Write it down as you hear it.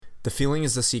The Feeling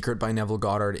is the Secret by Neville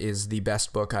Goddard is the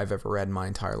best book I've ever read in my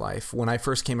entire life. When I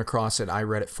first came across it, I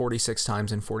read it 46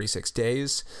 times in 46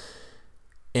 days.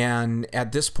 And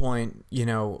at this point,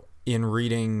 in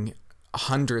reading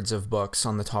hundreds of books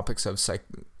on the topics of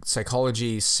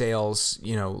psychology, sales,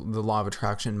 the law of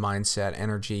attraction, mindset,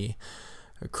 energy,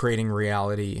 creating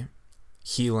reality,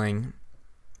 healing,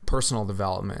 personal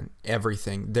development,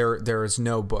 everything. There is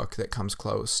no book that comes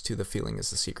close to The Feeling is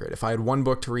the Secret. If I had one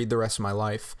book to read the rest of my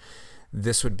life,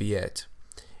 this would be it.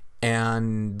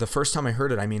 And the first time I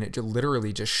heard it, it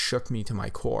literally just shook me to my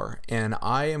core. And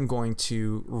I am going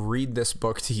to read this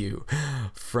book to you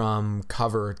from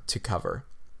cover to cover.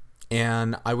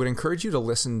 And I would encourage you to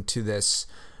listen to this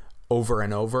over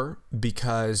and over,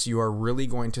 because you are really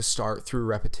going to start through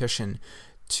repetition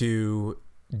to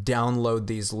download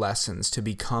these lessons, to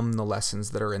become the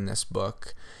lessons that are in this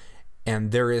book.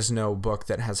 And there is no book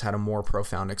that has had a more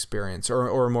profound experience or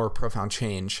a more profound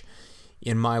change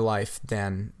in my life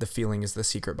than The Feeling is the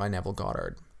Secret by Neville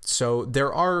Goddard. So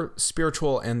there are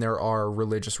spiritual and there are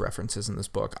religious references in this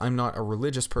book. I'm not a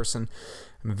religious person.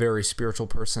 I'm a very spiritual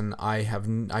person.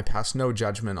 I pass no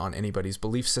judgment on anybody's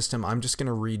belief system. I'm just going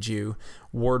to read you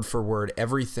word for word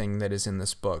everything that is in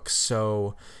this book.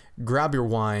 So grab your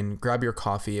wine, grab your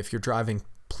coffee. If you're driving,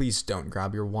 please don't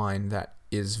grab your wine. That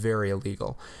is very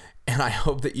illegal. And I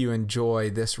hope that you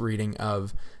enjoy this reading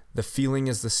of The Feeling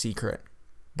is the Secret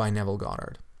by Neville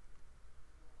Goddard.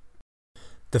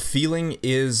 The Feeling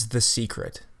is the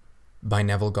Secret by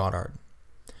Neville Goddard.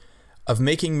 Of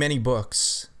making many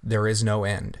books, there is no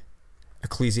end.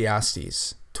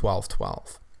 Ecclesiastes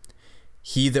 12:12.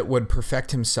 He that would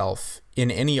perfect himself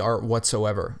in any art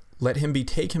whatsoever, let him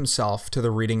betake himself to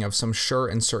the reading of some sure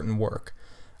and certain work,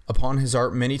 upon his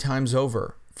art many times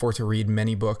over, for to read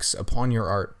many books upon your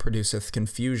art produceth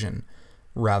confusion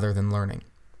rather than learning.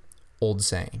 Old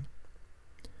saying.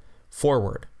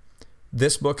 Forward.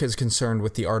 This book is concerned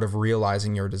with the art of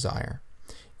realizing your desire.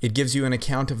 It gives you an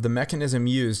account of the mechanism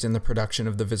used in the production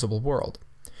of the visible world.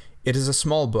 It is a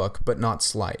small book, but not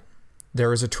slight.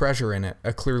 There is a treasure in it,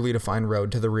 a clearly defined road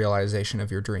to the realization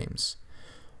of your dreams.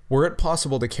 Were it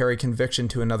possible to carry conviction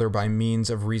to another by means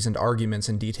of reasoned arguments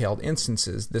and detailed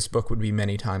instances, this book would be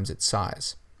many times its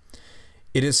size.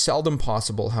 It is seldom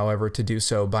possible, however, to do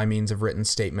so by means of written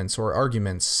statements or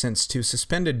arguments, since to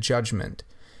suspended judgment,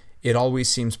 it always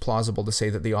seems plausible to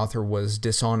say that the author was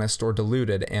dishonest or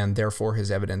deluded, and therefore his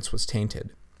evidence was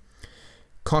tainted.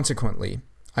 Consequently,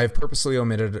 I have purposely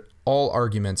omitted all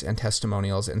arguments and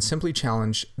testimonials and simply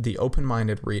challenge the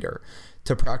open-minded reader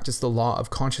to practice the law of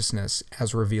consciousness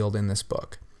as revealed in this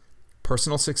book.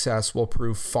 Personal success will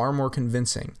prove far more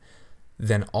convincing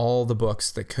than all the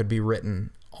books that could be written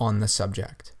on the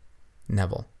subject.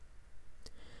 Neville.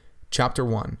 Chapter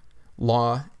 1.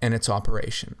 Law and its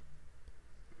Operation.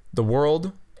 The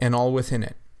world, and all within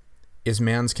it, is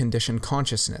man's conditioned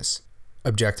consciousness,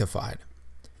 objectified.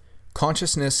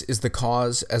 Consciousness is the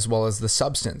cause as well as the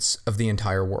substance of the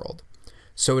entire world.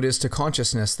 So it is to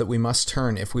consciousness that we must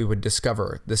turn if we would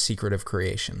discover the secret of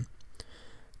creation.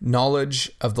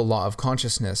 Knowledge of the law of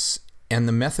consciousness and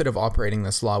the method of operating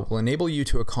this law will enable you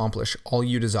to accomplish all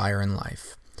you desire in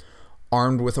life.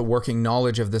 Armed with a working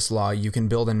knowledge of this law, you can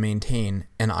build and maintain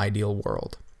an ideal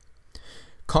world.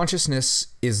 Consciousness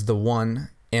is the one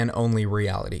and only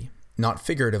reality, not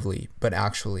figuratively, but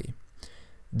actually.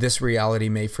 This reality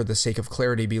may, for the sake of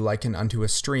clarity, be likened unto a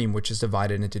stream which is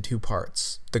divided into two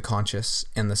parts, the conscious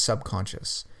and the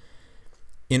subconscious.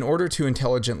 In order to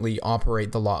intelligently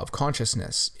operate the law of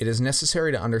consciousness, it is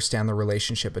necessary to understand the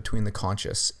relationship between the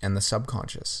conscious and the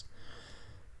subconscious.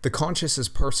 The conscious is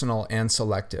personal and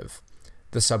selective.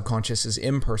 The subconscious is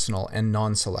impersonal and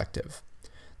non-selective.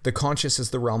 The conscious is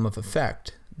the realm of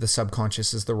effect. The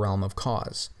subconscious is the realm of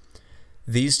cause.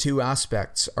 These two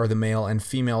aspects are the male and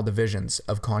female divisions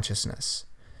of consciousness.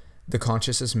 The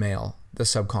conscious is male, the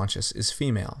subconscious is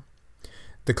female.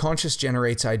 The conscious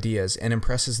generates ideas and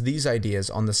impresses these ideas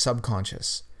on the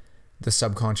subconscious. The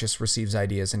subconscious receives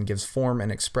ideas and gives form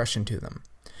and expression to them.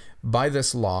 By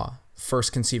this law,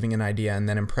 first conceiving an idea and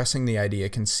then impressing the idea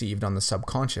conceived on the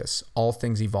subconscious, all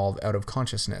things evolve out of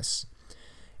consciousness.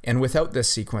 And without this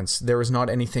sequence, there is not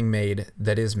anything made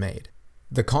that is made.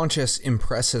 The conscious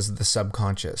impresses the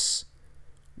subconscious,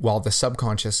 while the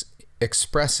subconscious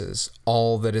expresses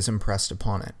all that is impressed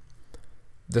upon it.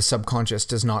 The subconscious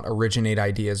does not originate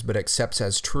ideas, but accepts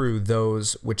as true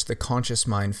those which the conscious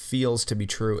mind feels to be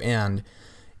true and,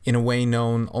 in a way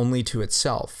known only to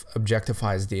itself,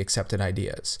 objectifies the accepted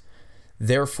ideas.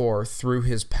 Therefore, through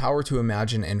his power to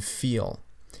imagine and feel,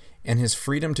 and his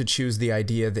freedom to choose the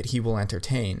idea that he will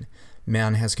entertain,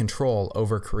 man has control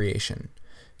over creation.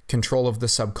 Control of the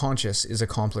subconscious is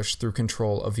accomplished through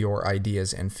control of your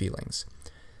ideas and feelings.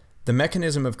 The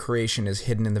mechanism of creation is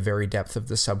hidden in the very depth of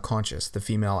the subconscious, the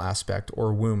female aspect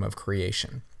or womb of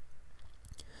creation.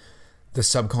 The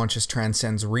subconscious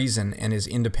transcends reason and is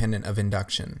independent of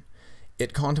induction.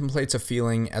 It contemplates a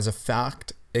feeling as a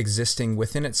fact existing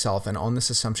within itself, and on this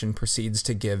assumption proceeds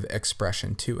to give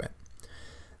expression to it.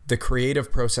 The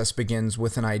creative process begins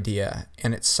with an idea,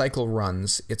 and its cycle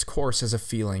runs its course as a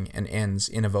feeling and ends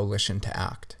in a volition to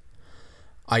act.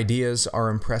 Ideas are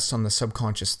impressed on the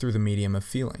subconscious through the medium of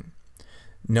feeling.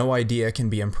 No idea can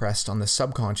be impressed on the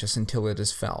subconscious until it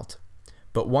is felt.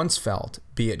 But once felt,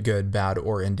 be it good, bad,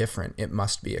 or indifferent, it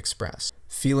must be expressed.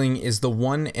 Feeling is the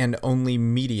one and only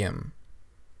medium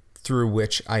through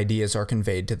which ideas are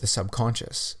conveyed to the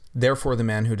subconscious. Therefore, the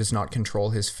man who does not control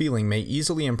his feeling may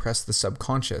easily impress the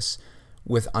subconscious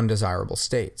with undesirable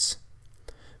states.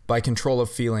 By control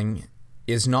of feeling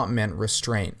is not meant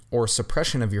restraint or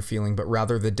suppression of your feeling, but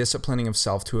rather the disciplining of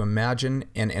self to imagine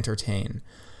and entertain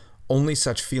only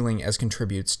such feeling as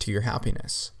contributes to your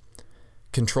happiness.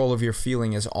 Control of your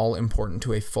feeling is all important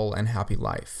to a full and happy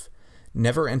life.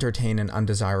 Never entertain an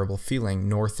undesirable feeling,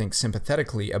 nor think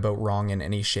sympathetically about wrong in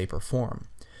any shape or form.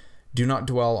 Do not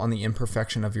dwell on the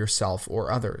imperfection of yourself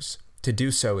or others. To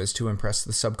do so is to impress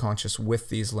the subconscious with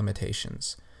these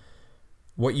limitations.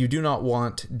 What you do not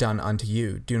want done unto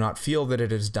you, do not feel that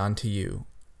it is done to you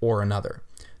or another.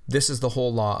 This is the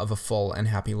whole law of a full and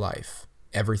happy life.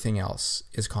 Everything else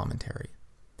is commentary.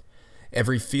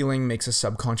 Every feeling makes a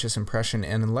subconscious impression,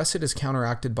 and unless it is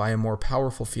counteracted by a more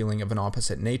powerful feeling of an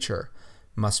opposite nature,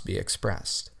 must be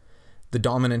expressed. The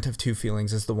dominant of two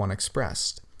feelings is the one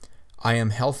expressed. I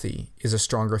am healthy is a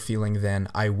stronger feeling than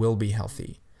I will be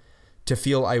healthy. To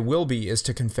feel I will be is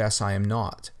to confess I am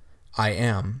not. I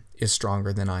am is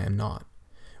stronger than I am not.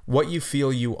 What you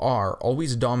feel you are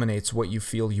always dominates what you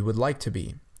feel you would like to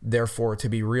be. Therefore, to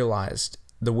be realized,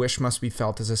 the wish must be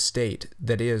felt as a state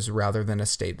that is rather than a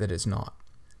state that is not.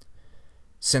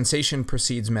 Sensation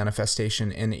precedes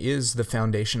manifestation and is the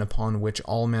foundation upon which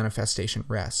all manifestation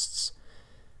rests.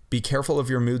 Be careful of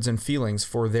your moods and feelings,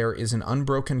 for there is an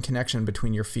unbroken connection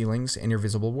between your feelings and your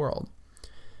visible world.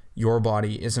 Your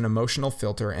body is an emotional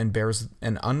filter and bears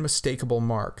an unmistakable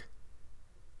mark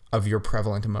of your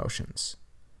prevalent emotions.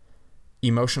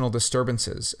 Emotional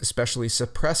disturbances, especially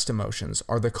suppressed emotions,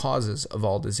 are the causes of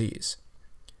all disease.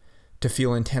 To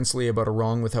feel intensely about a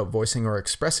wrong without voicing or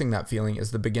expressing that feeling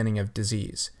is the beginning of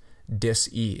disease,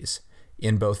 dis-ease,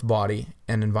 in both body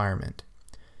and environment.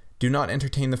 Do not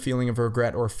entertain the feeling of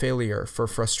regret or failure, for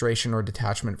frustration or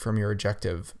detachment from your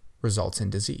objective results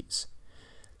in disease.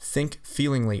 Think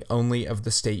feelingly only of the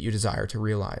state you desire to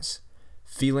realize.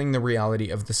 Feeling the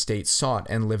reality of the state sought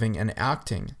and living and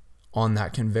acting on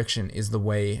that conviction is the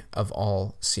way of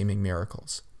all seeming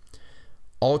miracles.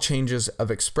 All changes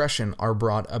of expression are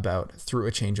brought about through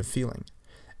a change of feeling.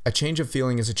 A change of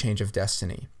feeling is a change of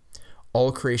destiny.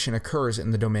 All creation occurs in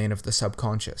the domain of the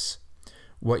subconscious.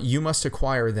 What you must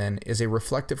acquire, then, is a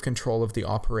reflective control of the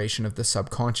operation of the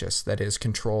subconscious, that is,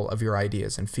 control of your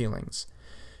ideas and feelings.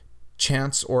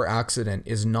 Chance or accident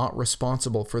is not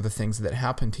responsible for the things that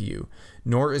happen to you,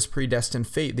 nor is predestined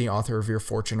fate the author of your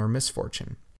fortune or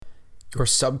misfortune. Your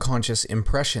subconscious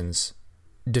impressions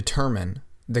determine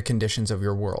the conditions of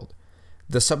your world.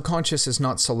 The subconscious is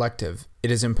not selective, it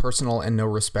is impersonal and no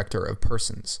respecter of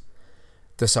persons.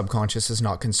 The subconscious is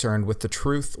not concerned with the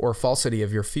truth or falsity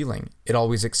of your feeling. It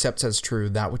always accepts as true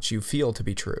that which you feel to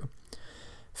be true.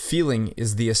 Feeling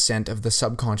is the assent of the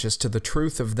subconscious to the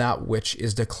truth of that which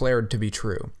is declared to be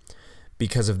true.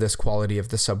 Because of this quality of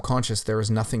the subconscious, there is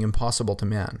nothing impossible to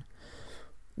man.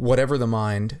 Whatever the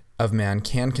mind of man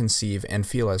can conceive and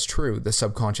feel as true, the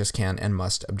subconscious can and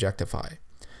must objectify.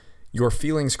 Your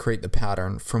feelings create the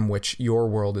pattern from which your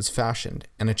world is fashioned,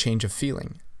 and a change of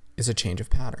feeling is a change of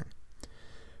pattern.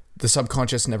 The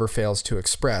subconscious never fails to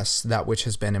express that which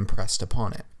has been impressed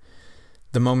upon it.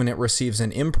 The moment it receives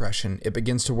an impression, it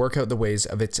begins to work out the ways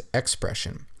of its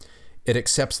expression. It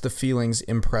accepts the feelings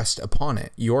impressed upon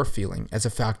it, your feeling, as a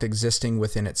fact existing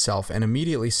within itself, and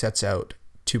immediately sets out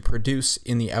to produce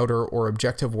in the outer or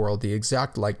objective world the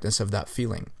exact likeness of that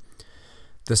feeling.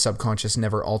 The subconscious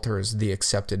never alters the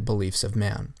accepted beliefs of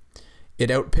man. It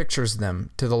outpictures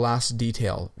them to the last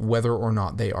detail, whether or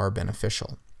not they are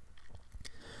beneficial.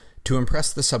 To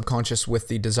impress the subconscious with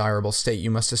the desirable state, you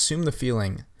must assume the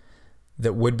feeling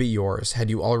that would be yours had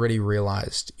you already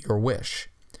realized your wish.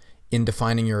 In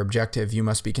defining your objective, you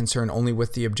must be concerned only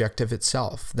with the objective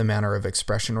itself. The manner of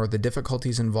expression or the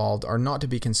difficulties involved are not to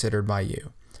be considered by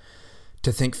you.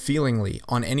 To think feelingly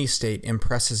on any state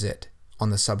impresses it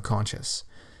on the subconscious.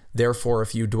 Therefore,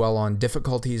 if you dwell on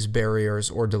difficulties, barriers,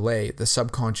 or delay, the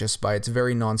subconscious, by its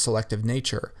very non-selective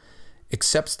nature,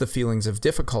 accepts the feelings of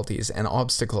difficulties and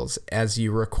obstacles as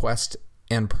you request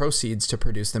and proceeds to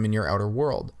produce them in your outer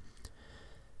world.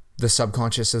 The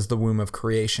subconscious is the womb of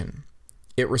creation.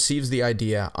 It receives the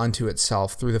idea unto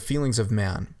itself through the feelings of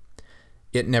man.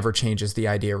 It never changes the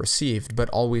idea received, but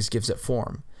always gives it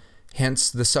form.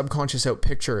 Hence, the subconscious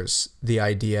outpictures the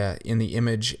idea in the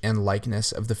image and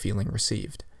likeness of the feeling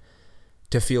received.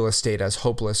 To feel a state as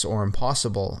hopeless or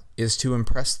impossible is to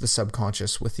impress the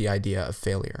subconscious with the idea of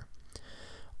failure.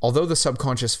 Although the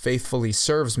subconscious faithfully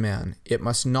serves man, it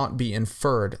must not be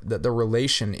inferred that the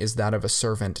relation is that of a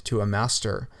servant to a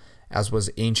master, as was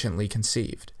anciently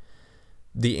conceived.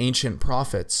 The ancient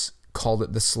prophets called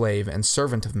it the slave and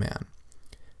servant of man.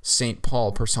 St.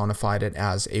 Paul personified it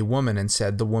as a woman and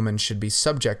said the woman should be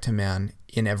subject to man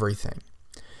in everything.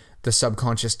 The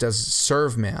subconscious does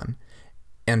serve man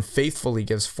and faithfully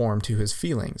gives form to his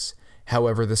feelings.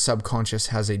 However, the subconscious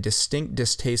has a distinct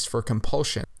distaste for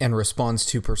compulsion and responds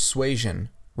to persuasion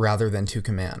rather than to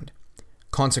command.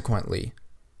 Consequently,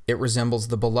 it resembles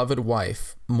the beloved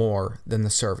wife more than the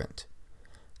servant.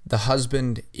 The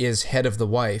husband is head of the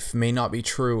wife may not be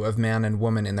true of man and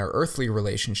woman in their earthly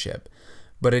relationship,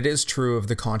 but it is true of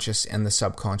the conscious and the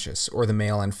subconscious, or the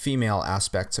male and female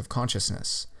aspects of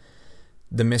consciousness.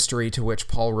 The mystery to which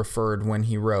Paul referred when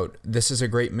he wrote, "This is a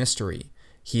great mystery.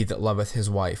 He that loveth his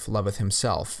wife loveth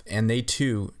himself, and they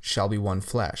two shall be one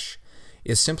flesh,"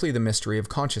 is simply the mystery of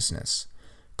consciousness.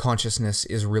 Consciousness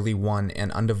is really one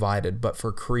and undivided, but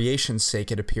for creation's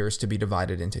sake it appears to be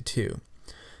divided into two.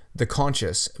 The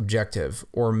conscious, objective,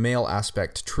 or male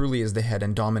aspect truly is the head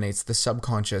and dominates the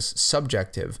subconscious,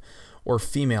 subjective, or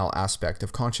female aspect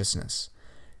of consciousness.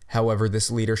 However, this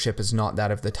leadership is not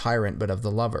that of the tyrant, but of the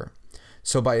lover.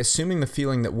 So by assuming the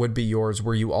feeling that would be yours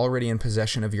were you already in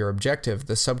possession of your objective,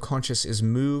 the subconscious is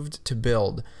moved to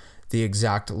build the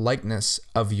exact likeness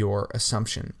of your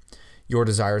assumption. Your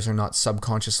desires are not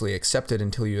subconsciously accepted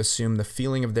until you assume the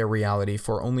feeling of their reality,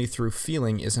 for only through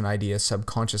feeling is an idea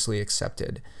subconsciously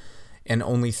accepted, and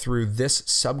only through this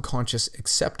subconscious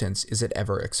acceptance is it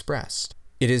ever expressed.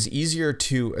 It is easier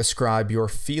to ascribe your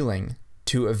feeling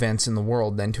to events in the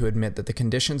world than to admit that the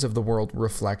conditions of the world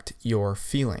reflect your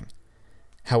feeling.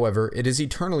 However, it is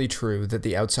eternally true that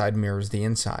the outside mirrors the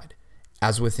inside,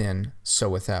 as within, so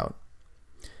without.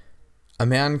 A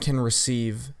man can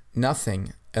receive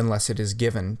nothing unless it is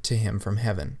given to him from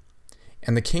heaven,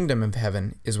 and the kingdom of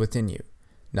heaven is within you.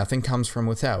 Nothing comes from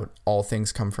without, all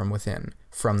things come from within,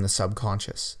 from the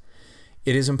subconscious.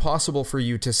 It is impossible for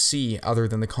you to see other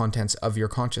than the contents of your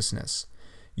consciousness.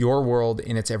 Your world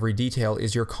in its every detail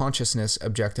is your consciousness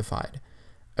objectified.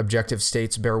 Objective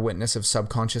states bear witness of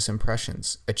subconscious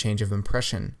impressions. A change of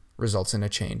impression results in a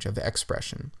change of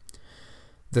expression.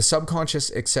 The subconscious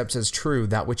accepts as true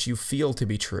that which you feel to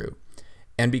be true.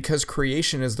 And because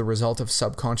creation is the result of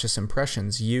subconscious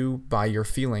impressions, you, by your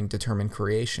feeling, determine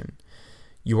creation.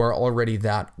 You are already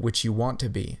that which you want to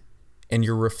be, and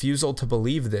your refusal to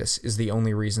believe this is the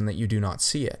only reason that you do not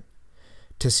see it.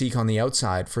 To seek on the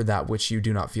outside for that which you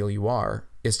do not feel you are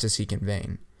is to seek in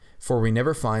vain. For we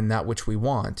never find that which we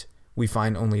want, we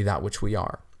find only that which we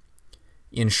are.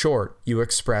 In short, you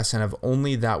express and have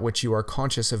only that which you are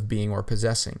conscious of being or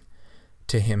possessing.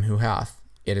 To him who hath,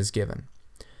 it is given.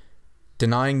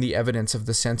 Denying the evidence of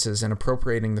the senses and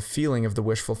appropriating the feeling of the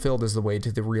wish fulfilled is the way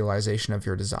to the realization of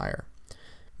your desire.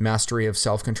 Mastery of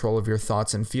self-control of your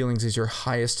thoughts and feelings is your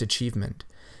highest achievement.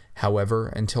 However,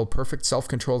 until perfect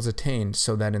self-control is attained,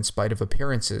 so that in spite of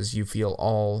appearances you feel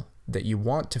all that you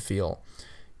want to feel,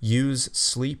 use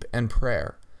sleep and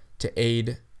prayer to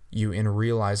aid you in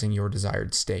realizing your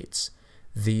desired states.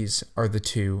 These are the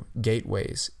two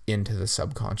gateways into the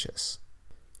subconscious.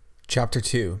 Chapter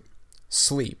 2.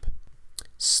 Sleep.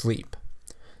 Sleep.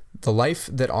 The life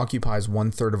that occupies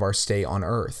 1/3 of our stay on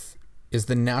earth is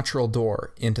the natural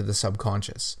door into the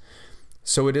subconscious.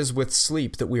 So it is with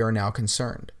sleep that we are now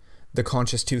concerned. The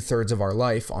conscious 2/3 of our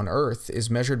life on earth is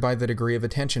measured by the degree of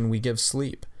attention we give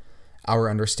sleep. Our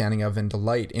understanding of and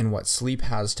delight in what sleep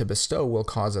has to bestow will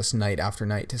cause us night after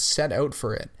night to set out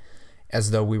for it,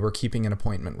 as though we were keeping an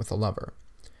appointment with a lover.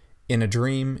 In a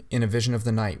dream, in a vision of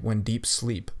the night, when deep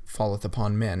sleep falleth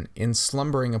upon men, in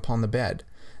slumbering upon the bed,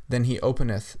 then he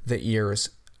openeth the ears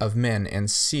of men and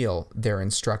seal their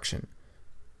instruction.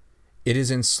 It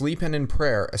is in sleep and in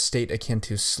prayer, a state akin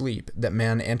to sleep, that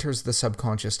man enters the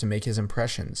subconscious to make his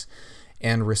impressions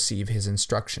and receive his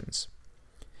instructions.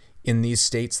 In these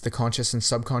states, the conscious and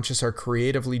subconscious are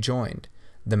creatively joined.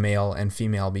 The male and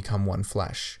female become one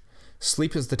flesh.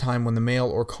 Sleep is the time when the male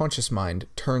or conscious mind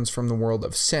turns from the world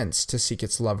of sense to seek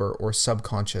its lover or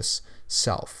subconscious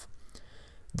self.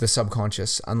 The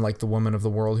subconscious, unlike the woman of the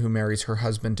world who marries her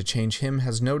husband to change him,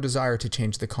 has no desire to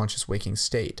change the conscious waking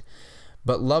state,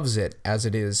 but loves it as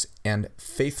it is and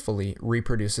faithfully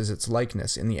reproduces its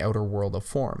likeness in the outer world of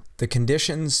form. The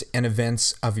conditions and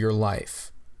events of your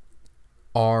life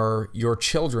are your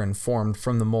children formed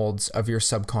from the molds of your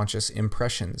subconscious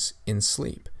impressions in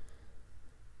sleep.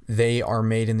 They are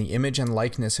made in the image and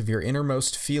likeness of your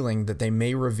innermost feeling that they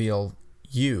may reveal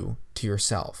you to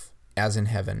yourself, as in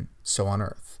heaven, so on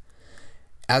earth.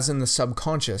 As in the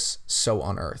subconscious, so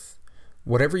on earth.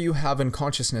 Whatever you have in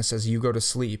consciousness as you go to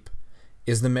sleep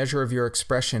is the measure of your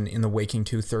expression in the waking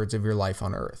 2/3 of your life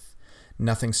on earth.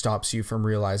 Nothing stops you from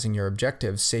realizing your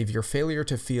objectives save your failure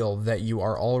to feel that you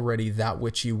are already that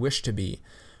which you wish to be,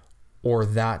 or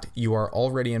that you are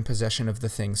already in possession of the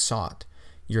thing sought.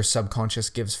 Your subconscious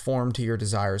gives form to your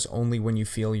desires only when you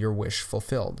feel your wish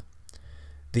fulfilled.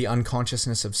 The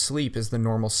unconsciousness of sleep is the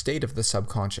normal state of the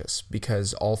subconscious,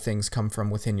 because all things come from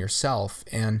within yourself,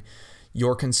 and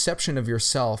your conception of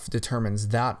yourself determines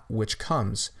that which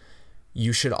comes.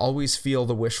 You should always feel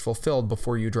the wish fulfilled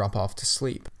before you drop off to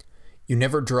sleep. You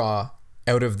never draw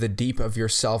out of the deep of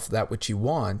yourself that which you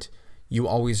want, you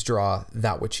always draw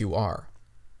that which you are.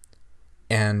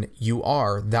 And you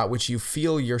are that which you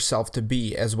feel yourself to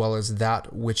be, as well as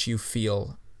that which you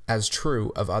feel as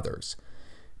true of others.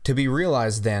 To be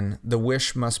realized, then, the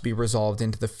wish must be resolved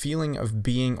into the feeling of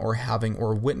being or having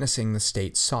or witnessing the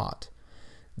state sought.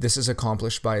 This is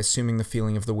accomplished by assuming the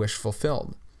feeling of the wish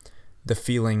fulfilled. The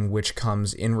feeling which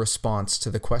comes in response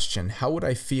to the question, how would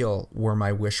I feel were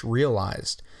my wish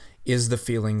realized, is the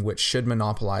feeling which should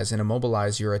monopolize and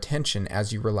immobilize your attention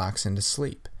as you relax into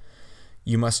sleep.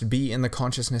 You must be in the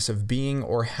consciousness of being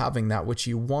or having that which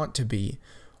you want to be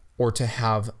or to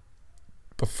have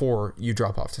before you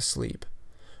drop off to sleep.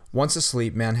 Once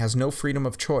asleep, man has no freedom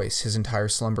of choice. His entire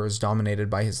slumber is dominated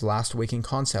by his last waking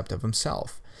concept of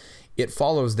himself. It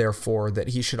follows, therefore, that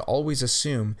he should always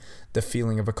assume the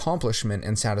feeling of accomplishment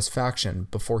and satisfaction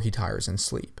before he tires in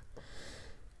sleep.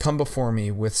 Come before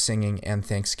me with singing and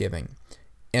thanksgiving.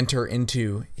 Enter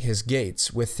into his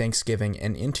gates with thanksgiving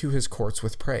and into his courts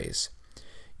with praise.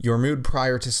 Your mood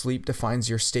prior to sleep defines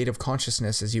your state of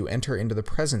consciousness as you enter into the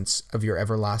presence of your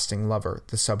everlasting lover,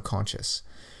 the subconscious.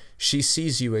 She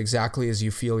sees you exactly as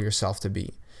you feel yourself to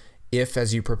be. If,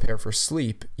 as you prepare for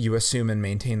sleep, you assume and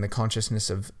maintain the consciousness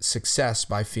of success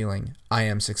by feeling, I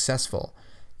am successful,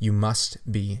 you must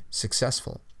be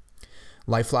successful.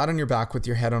 Lie flat on your back with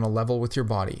your head on a level with your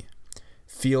body.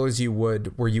 Feel as you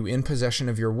would were you in possession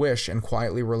of your wish and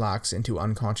quietly relax into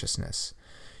unconsciousness.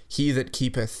 He that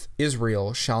keepeth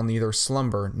Israel shall neither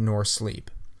slumber nor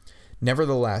sleep.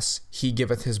 Nevertheless, he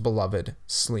giveth his beloved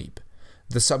sleep.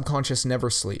 The subconscious never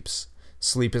sleeps.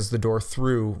 Sleep is the door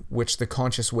through which the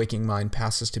conscious waking mind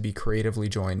passes to be creatively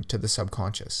joined to the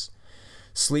subconscious.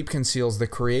 Sleep conceals the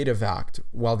creative act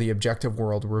while the objective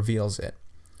world reveals it.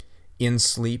 In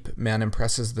sleep, man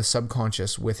impresses the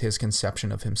subconscious with his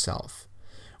conception of himself.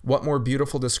 What more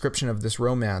beautiful description of this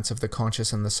romance of the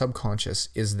conscious and the subconscious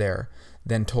is there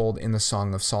than told in the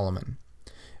Song of Solomon?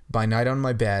 By night on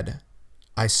my bed,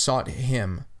 I sought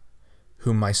him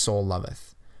whom my soul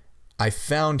loveth. I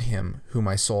found him whom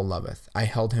my soul loveth. I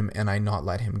held him and I not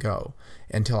let him go,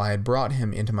 until I had brought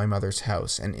him into my mother's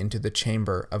house and into the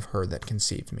chamber of her that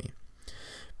conceived me.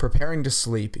 Preparing to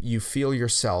sleep, you feel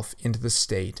yourself into the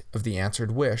state of the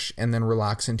answered wish and then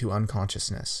relax into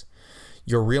unconsciousness.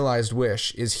 Your realized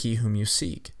wish is he whom you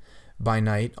seek. By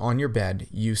night, on your bed,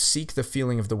 you seek the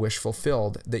feeling of the wish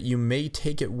fulfilled, that you may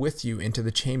take it with you into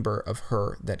the chamber of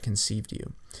her that conceived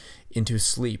you, into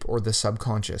sleep or the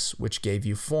subconscious which gave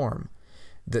you form,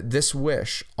 that this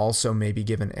wish also may be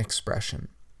given expression.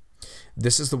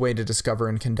 This is the way to discover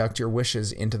and conduct your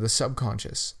wishes into the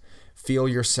subconscious. Feel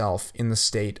yourself in the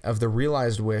state of the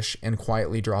realized wish and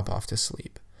quietly drop off to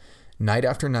sleep. Night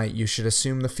after night, you should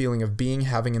assume the feeling of being,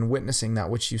 having, and witnessing that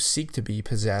which you seek to be,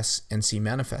 possess, and see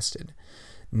manifested.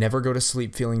 Never go to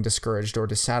sleep feeling discouraged or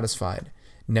dissatisfied.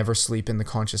 Never sleep in the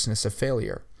consciousness of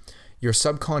failure. Your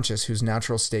subconscious, whose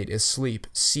natural state is sleep,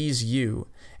 sees you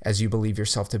as you believe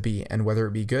yourself to be, and whether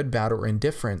it be good, bad, or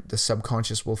indifferent, the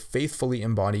subconscious will faithfully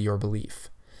embody your belief.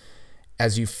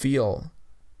 As you feel,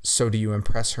 so do you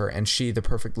impress her, and she, the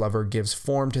perfect lover, gives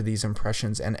form to these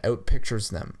impressions and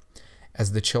outpictures them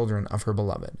as the children of her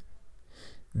beloved.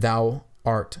 Thou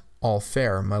art all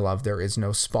fair, my love, there is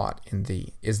no spot in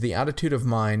thee, is the attitude of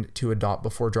mind to adopt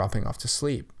before dropping off to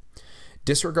sleep.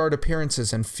 Disregard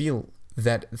appearances and feel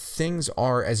that things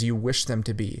are as you wish them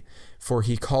to be, for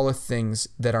he calleth things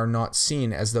that are not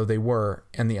seen as though they were,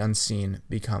 and the unseen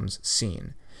becomes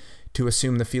seen. To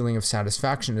assume the feeling of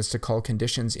satisfaction is to call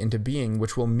conditions into being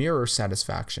which will mirror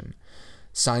satisfaction.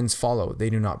 Signs follow, they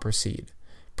do not precede.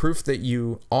 Proof that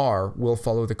you are will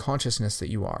follow the consciousness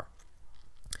that you are.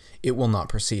 It will not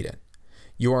precede it.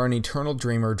 You are an eternal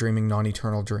dreamer dreaming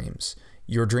non-eternal dreams.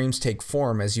 Your dreams take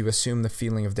form as you assume the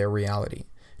feeling of their reality.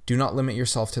 Do not limit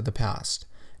yourself to the past.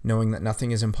 Knowing that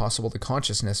nothing is impossible to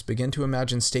consciousness, begin to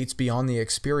imagine states beyond the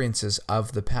experiences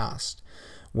of the past.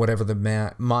 Whatever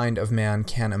the mind of man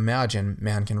can imagine,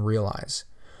 man can realize.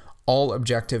 All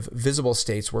objective, visible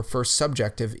states were first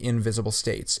subjective, invisible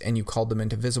states, and you called them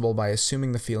into visible by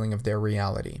assuming the feeling of their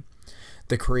reality.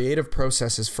 The creative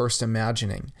process is first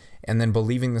imagining, and then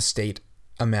believing the state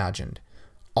imagined.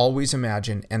 Always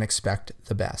imagine and expect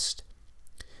the best.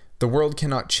 The world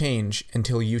cannot change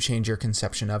until you change your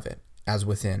conception of it, as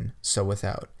within, so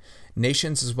without.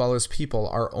 Nations as well as people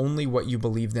are only what you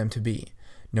believe them to be.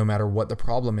 No matter what the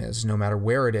problem is, no matter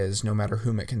where it is, no matter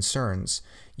whom it concerns,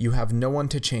 you have no one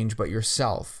to change but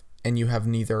yourself, and you have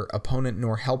neither opponent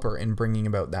nor helper in bringing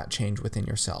about that change within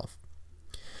yourself.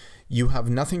 You have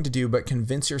nothing to do but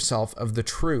convince yourself of the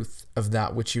truth of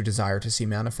that which you desire to see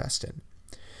manifested.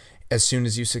 As soon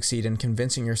as you succeed in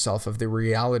convincing yourself of the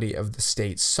reality of the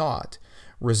state sought,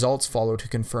 results follow to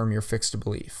confirm your fixed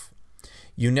belief.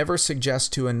 You never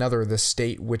suggest to another the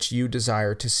state which you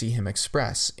desire to see him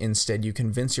express. Instead, you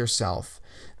convince yourself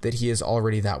that he is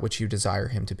already that which you desire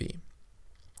him to be.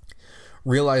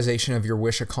 Realization of your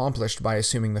wish accomplished by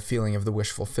assuming the feeling of the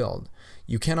wish fulfilled.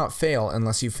 You cannot fail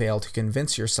unless you fail to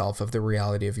convince yourself of the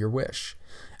reality of your wish.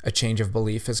 A change of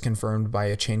belief is confirmed by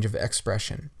a change of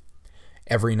expression.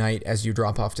 Every night as you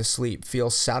drop off to sleep, feel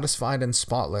satisfied and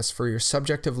spotless, for your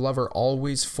subjective lover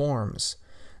always forms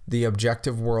the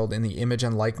objective world in the image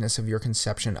and likeness of your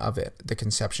conception of it, the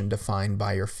conception defined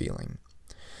by your feeling.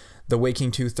 The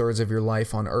waking 2/3 of your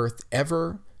life on earth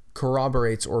ever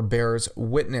corroborates or bears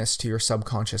witness to your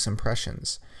subconscious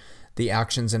impressions. The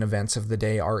actions and events of the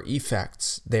day are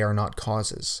effects, they are not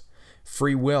causes.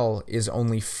 Free will is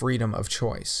only freedom of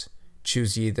choice.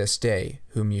 Choose ye this day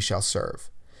whom ye shall serve.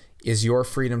 Is your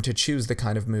freedom to choose the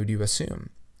kind of mood you assume.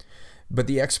 But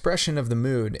the expression of the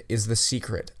mood is the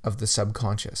secret of the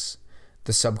subconscious.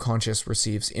 The subconscious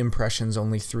receives impressions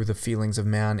only through the feelings of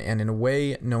man, and in a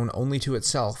way known only to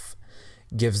itself,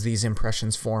 gives these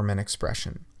impressions form and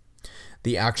expression.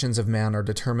 The actions of man are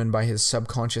determined by his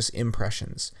subconscious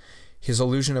impressions. His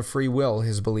illusion of free will,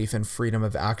 his belief in freedom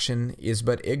of action, is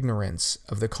but ignorance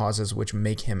of the causes which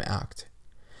make him act.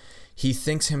 He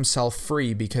thinks himself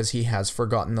free because he has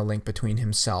forgotten the link between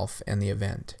himself and the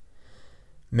event.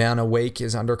 Man awake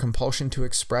is under compulsion to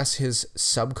express his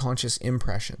subconscious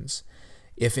impressions.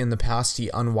 If in the past he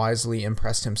unwisely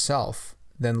impressed himself,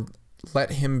 then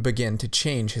let him begin to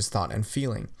change his thought and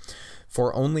feeling,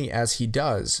 for only as he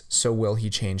does, so will he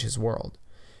change his world.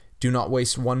 Do not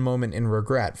waste one moment in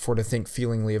regret, for to think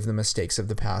feelingly of the mistakes of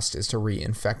the past is to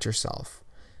reinfect yourself.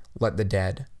 Let the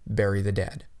dead bury the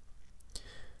dead.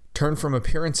 Turn from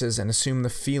appearances and assume the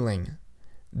feeling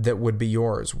that would be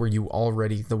yours were you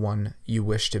already the one you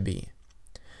wish to be.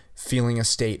 Feeling a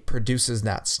state produces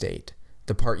that state.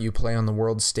 The part you play on the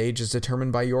world's stage is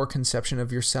determined by your conception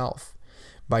of yourself.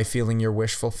 By feeling your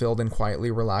wish fulfilled and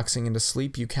quietly relaxing into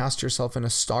sleep, you cast yourself in a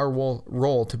star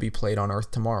role to be played on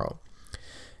earth tomorrow.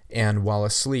 And while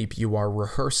asleep, you are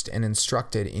rehearsed and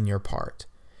instructed in your part.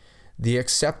 The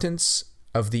acceptance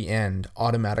of the end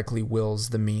automatically wills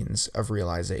the means of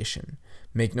realization.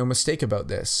 Make no mistake about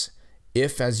this.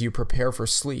 If, as you prepare for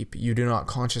sleep, you do not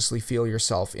consciously feel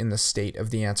yourself in the state of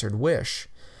the answered wish,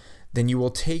 then you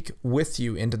will take with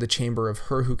you into the chamber of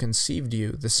her who conceived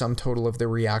you the sum total of the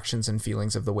reactions and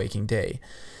feelings of the waking day,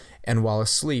 and while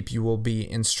asleep you will be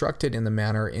instructed in the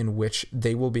manner in which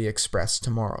they will be expressed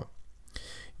tomorrow.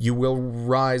 You will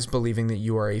rise believing that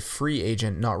you are a free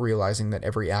agent, not realizing that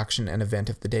every action and event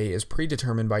of the day is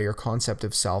predetermined by your concept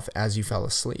of self as you fell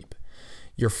asleep.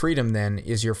 Your freedom, then,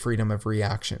 is your freedom of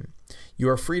reaction. You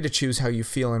are free to choose how you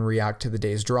feel and react to the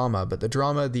day's drama, but the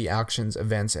drama, the actions,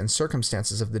 events, and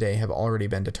circumstances of the day have already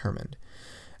been determined.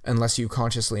 Unless you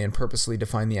consciously and purposely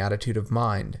define the attitude of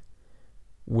mind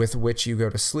with which you go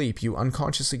to sleep, you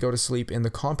unconsciously go to sleep in the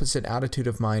composite attitude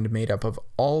of mind made up of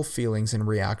all feelings and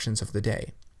reactions of the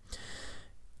day.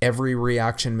 Every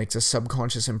reaction makes a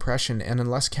subconscious impression, and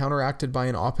unless counteracted by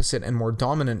an opposite and more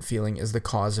dominant feeling, is the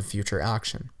cause of future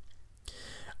action.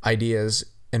 Ideas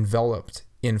enveloped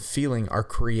in feeling are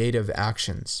creative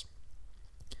actions.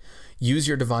 Use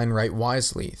your divine right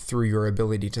wisely. Through your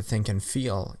ability to think and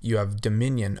feel, you have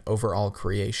dominion over all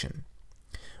creation.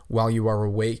 While you are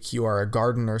awake, you are a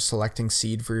gardener selecting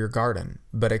seed for your garden,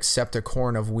 but except a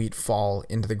corn of wheat fall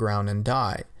into the ground and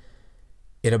die,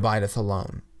 it abideth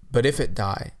alone. But if it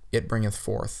die, it bringeth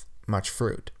forth much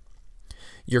fruit.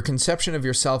 Your conception of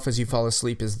yourself as you fall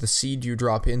asleep is the seed you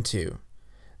drop into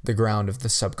the ground of the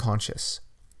subconscious.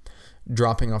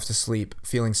 Dropping off to sleep,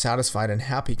 feeling satisfied and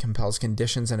happy compels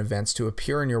conditions and events to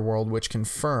appear in your world which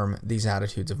confirm these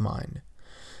attitudes of mind.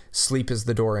 Sleep is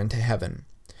the door into heaven.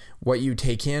 What you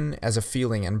take in as a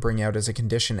feeling and bring out as a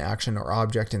condition, action, or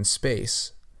object in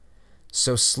space,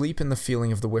 so sleep in the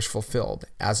feeling of the wish fulfilled,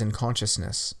 as in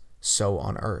consciousness, so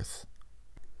on earth.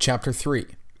 Chapter 3.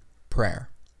 Prayer.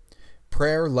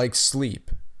 Prayer, like sleep,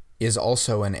 is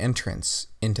also an entrance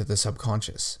into the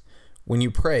subconscious. When you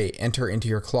pray, enter into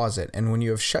your closet, and when you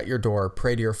have shut your door,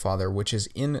 pray to your Father, which is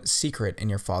in secret,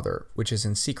 and your Father, which is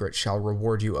in secret, shall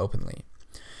reward you openly.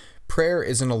 Prayer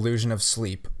is an illusion of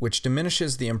sleep, which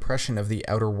diminishes the impression of the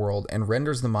outer world and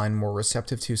renders the mind more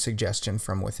receptive to suggestion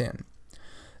from within.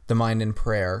 The mind in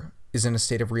prayer is in a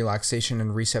state of relaxation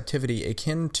and receptivity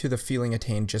akin to the feeling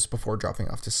attained just before dropping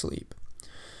off to sleep.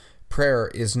 Prayer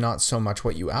is not so much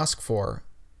what you ask for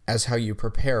as how you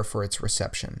prepare for its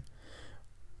reception.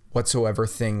 Whatsoever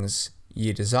things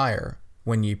ye desire,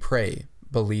 when ye pray,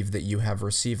 believe that you have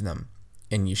received them,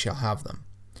 and ye shall have them.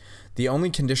 The only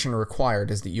condition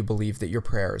required is that you believe that your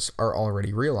prayers are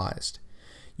already realized.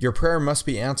 Your prayer must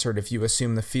be answered if you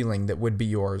assume the feeling that would be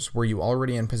yours were you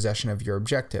already in possession of your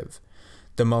objective.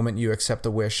 The moment you accept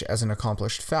the wish as an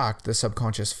accomplished fact, the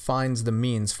subconscious finds the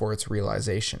means for its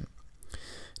realization.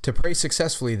 To pray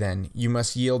successfully, then, you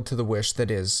must yield to the wish,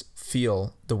 that is,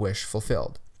 feel the wish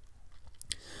fulfilled.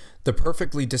 The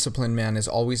perfectly disciplined man is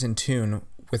always in tune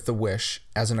with the wish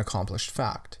as an accomplished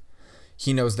fact.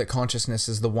 He knows that consciousness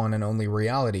is the one and only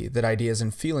reality, that ideas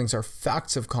and feelings are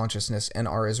facts of consciousness and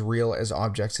are as real as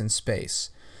objects in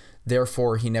space.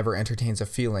 Therefore, he never entertains a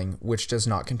feeling which does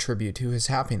not contribute to his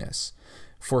happiness,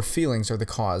 for feelings are the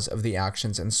cause of the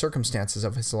actions and circumstances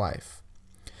of his life.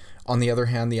 On the other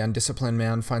hand, the undisciplined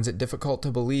man finds it difficult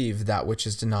to believe that which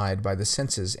is denied by the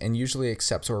senses and usually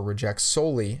accepts or rejects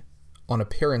solely on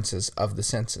appearances of the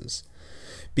senses.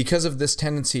 Because of this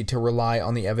tendency to rely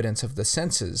on the evidence of the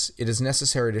senses, it is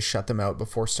necessary to shut them out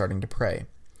before starting to pray,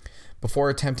 before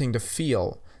attempting to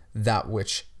feel that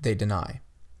which they deny.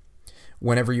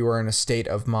 Whenever you are in a state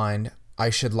of mind, I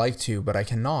should like to, but I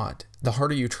cannot, the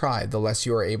harder you try, the less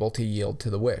you are able to yield to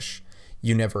the wish.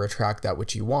 You never attract that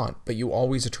which you want, but you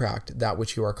always attract that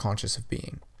which you are conscious of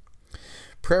being.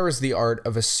 Prayer is the art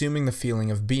of assuming the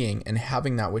feeling of being and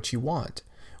having that which you want.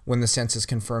 When the senses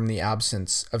confirm the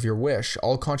absence of your wish,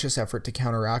 all conscious effort to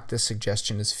counteract this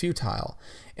suggestion is futile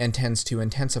and tends to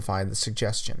intensify the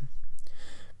suggestion.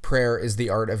 Prayer is the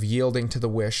art of yielding to the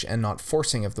wish and not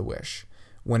forcing of the wish.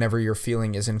 Whenever your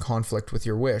feeling is in conflict with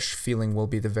your wish, feeling will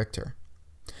be the victor.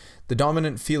 The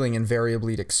dominant feeling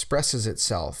invariably expresses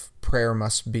itself. Prayer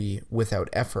must be without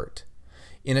effort.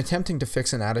 In attempting to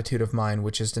fix an attitude of mind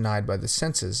which is denied by the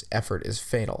senses, effort is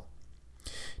fatal.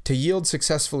 To yield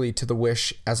successfully to the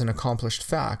wish as an accomplished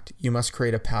fact, you must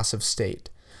create a passive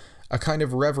state, a kind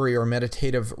of reverie or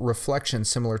meditative reflection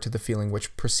similar to the feeling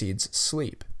which precedes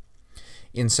sleep.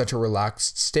 In such a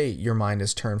relaxed state, your mind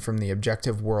is turned from the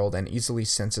objective world and easily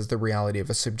senses the reality of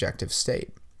a subjective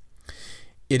state.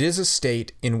 It is a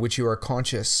state in which you are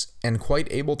conscious and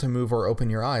quite able to move or open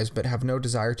your eyes, but have no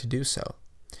desire to do so.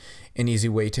 An easy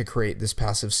way to create this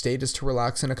passive state is to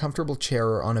relax in a comfortable chair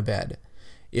or on a bed.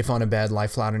 If on a bed, lie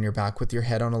flat on your back with your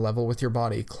head on a level with your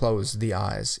body, close the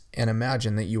eyes, and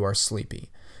imagine that you are sleepy.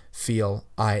 Feel,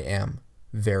 I am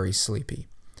very sleepy.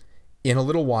 In a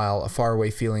little while, a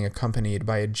faraway feeling accompanied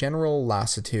by a general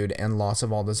lassitude and loss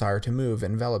of all desire to move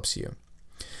envelops you.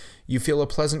 You feel a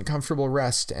pleasant, comfortable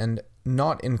rest and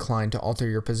not inclined to alter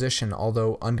your position,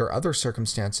 although under other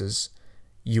circumstances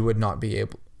you would not be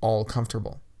all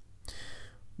comfortable.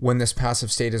 When this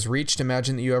passive state is reached,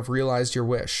 imagine that you have realized your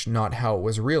wish, not how it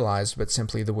was realized, but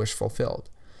simply the wish fulfilled.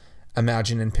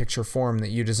 Imagine in picture form that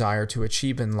you desire to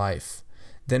achieve in life.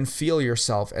 Then feel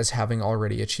yourself as having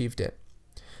already achieved it.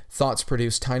 Thoughts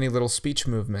produce tiny little speech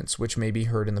movements, which may be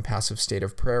heard in the passive state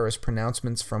of prayer as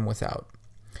pronouncements from without.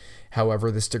 However,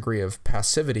 this degree of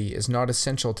passivity is not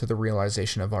essential to the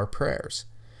realization of our prayers.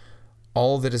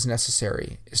 All that is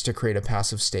necessary is to create a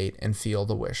passive state and feel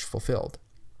the wish fulfilled.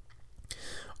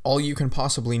 All you can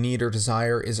possibly need or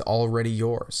desire is already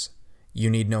yours. You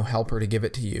need no helper to give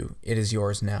it to you. It is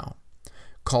yours now.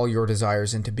 Call your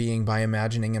desires into being by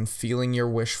imagining and feeling your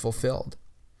wish fulfilled.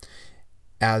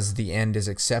 As the end is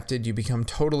accepted, you become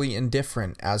totally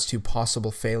indifferent as to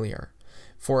possible failure,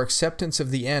 for acceptance of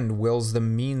the end wills the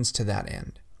means to that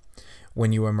end.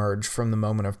 When you emerge from the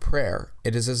moment of prayer,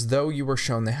 it is as though you were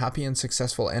shown the happy and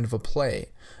successful end of a play,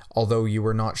 although you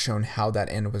were not shown how that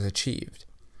end was achieved.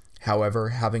 However,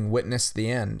 having witnessed the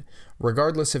end,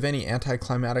 regardless of any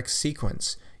anticlimactic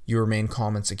sequence, you remain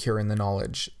calm and secure in the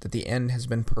knowledge that the end has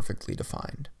been perfectly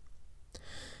defined.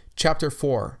 Chapter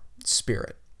 4,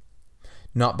 Spirit.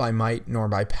 Not by might nor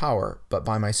by power, but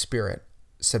by my Spirit,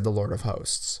 said the Lord of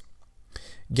hosts.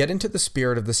 Get into the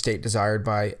spirit of the state desired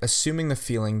by assuming the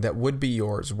feeling that would be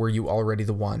yours were you already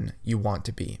the one you want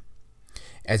to be.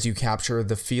 As you capture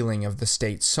the feeling of the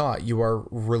state sought, you are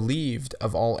relieved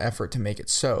of all effort to make it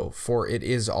so, for it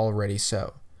is already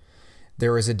so.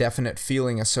 There is a definite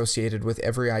feeling associated with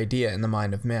every idea in the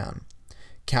mind of man.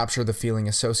 Capture the feeling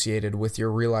associated with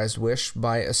your realized wish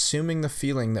by assuming the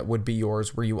feeling that would be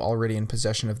yours were you already in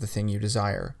possession of the thing you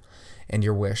desire, and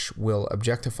your wish will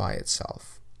objectify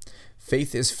itself.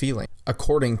 Faith is feeling.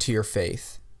 According to your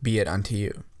faith, be it unto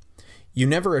you. You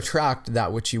never attract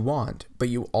that which you want, but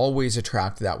you always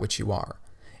attract that which you are.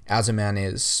 As a man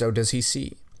is, so does he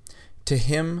see. To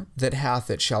him that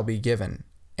hath it shall be given,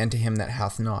 and to him that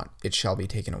hath not it shall be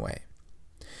taken away.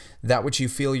 That which you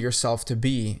feel yourself to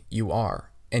be, you are,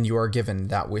 and you are given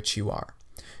that which you are.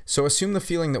 So assume the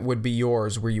feeling that would be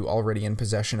yours were you already in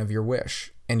possession of your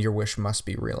wish, and your wish must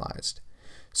be realized.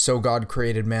 So God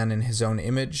created man in his own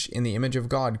image. In the image of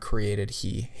God created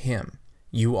he him.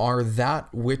 You are that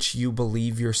which you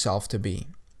believe yourself to be.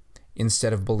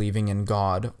 Instead of believing in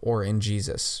God or in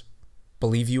Jesus,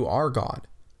 believe you are God.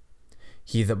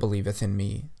 He that believeth in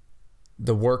me,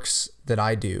 the works that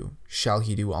I do shall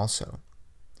he do also.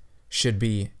 Should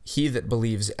be, he that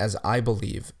believes as I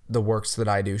believe, the works that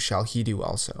I do shall he do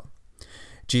also.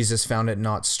 Jesus found it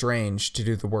not strange to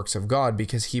do the works of God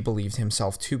because he believed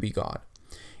himself to be God.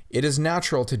 It is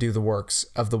natural to do the works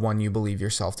of the one you believe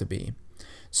yourself to be.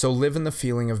 So live in the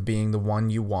feeling of being the one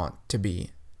you want to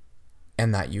be,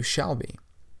 and that you shall be.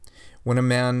 When a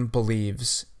man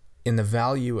believes in the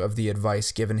value of the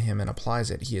advice given him and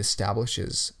applies it, he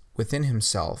establishes within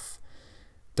himself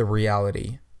the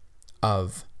reality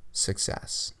of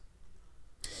success.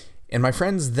 And my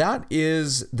friends, that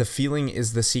is The Feeling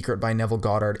is the Secret by Neville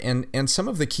Goddard. And some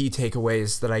of the key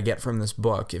takeaways that I get from this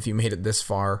book, if you made it this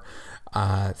far,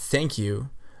 thank you.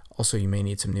 Also, you may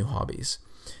need some new hobbies.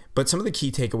 But some of the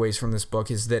key takeaways from this book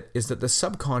is that the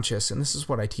subconscious, and this is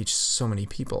what I teach so many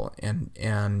people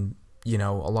and you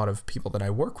know, a lot of people that I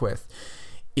work with,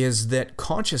 is that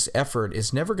conscious effort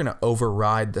is never going to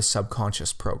override the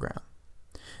subconscious program.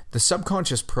 The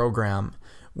subconscious program,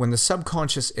 when the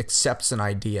subconscious accepts an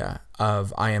idea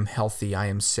of I am healthy, I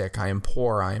am sick, I am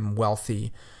poor, I am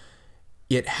wealthy,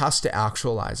 it has to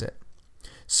actualize it.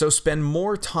 So spend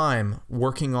more time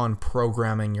working on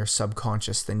programming your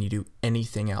subconscious than you do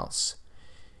anything else.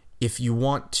 If you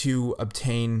want to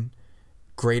obtain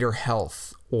greater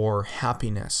health or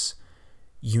happiness,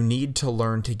 you need to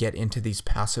learn to get into these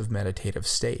passive meditative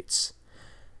states.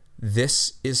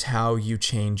 This is how you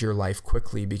change your life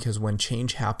quickly, because when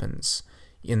change happens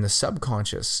in the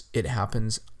subconscious, it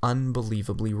happens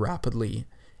unbelievably rapidly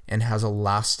and has a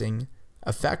lasting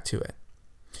effect to it.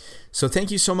 So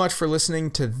thank you so much for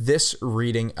listening to this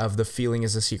reading of The Feeling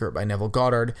is the Secret by Neville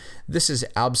Goddard. This is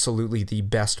absolutely the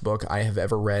best book I have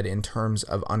ever read in terms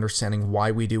of understanding why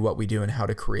we do what we do and how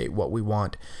to create what we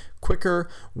want quicker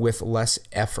with less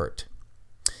effort.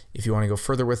 If you want to go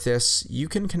further with this, you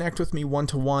can connect with me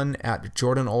one-to-one at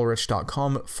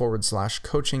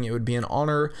jordanulrich.com/coaching. It would be an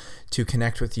honor to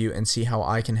connect with you and see how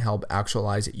I can help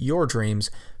actualize your dreams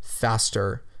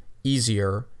faster,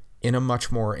 easier, in a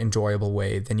much more enjoyable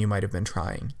way than you might have been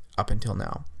trying up until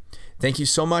now. Thank you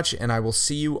so much, and I will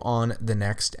see you on the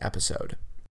next episode.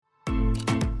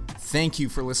 Thank you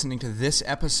for listening to this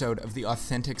episode of the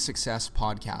Authentic Success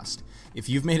Podcast. If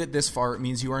you've made it this far, it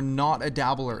means you are not a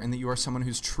dabbler and that you are someone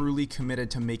who's truly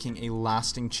committed to making a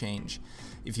lasting change.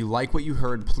 If you like what you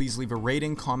heard, please leave a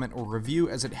rating, comment, or review,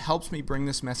 as it helps me bring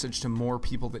this message to more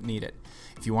people that need it.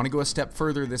 If you want to go a step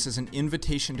further, this is an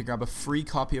invitation to grab a free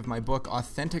copy of my book,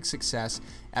 Authentic Success,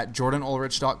 at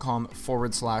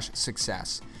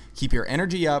jordanulrich.com/success. Keep your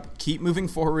energy up, keep moving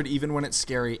forward even when it's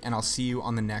scary, and I'll see you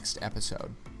on the next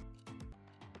episode.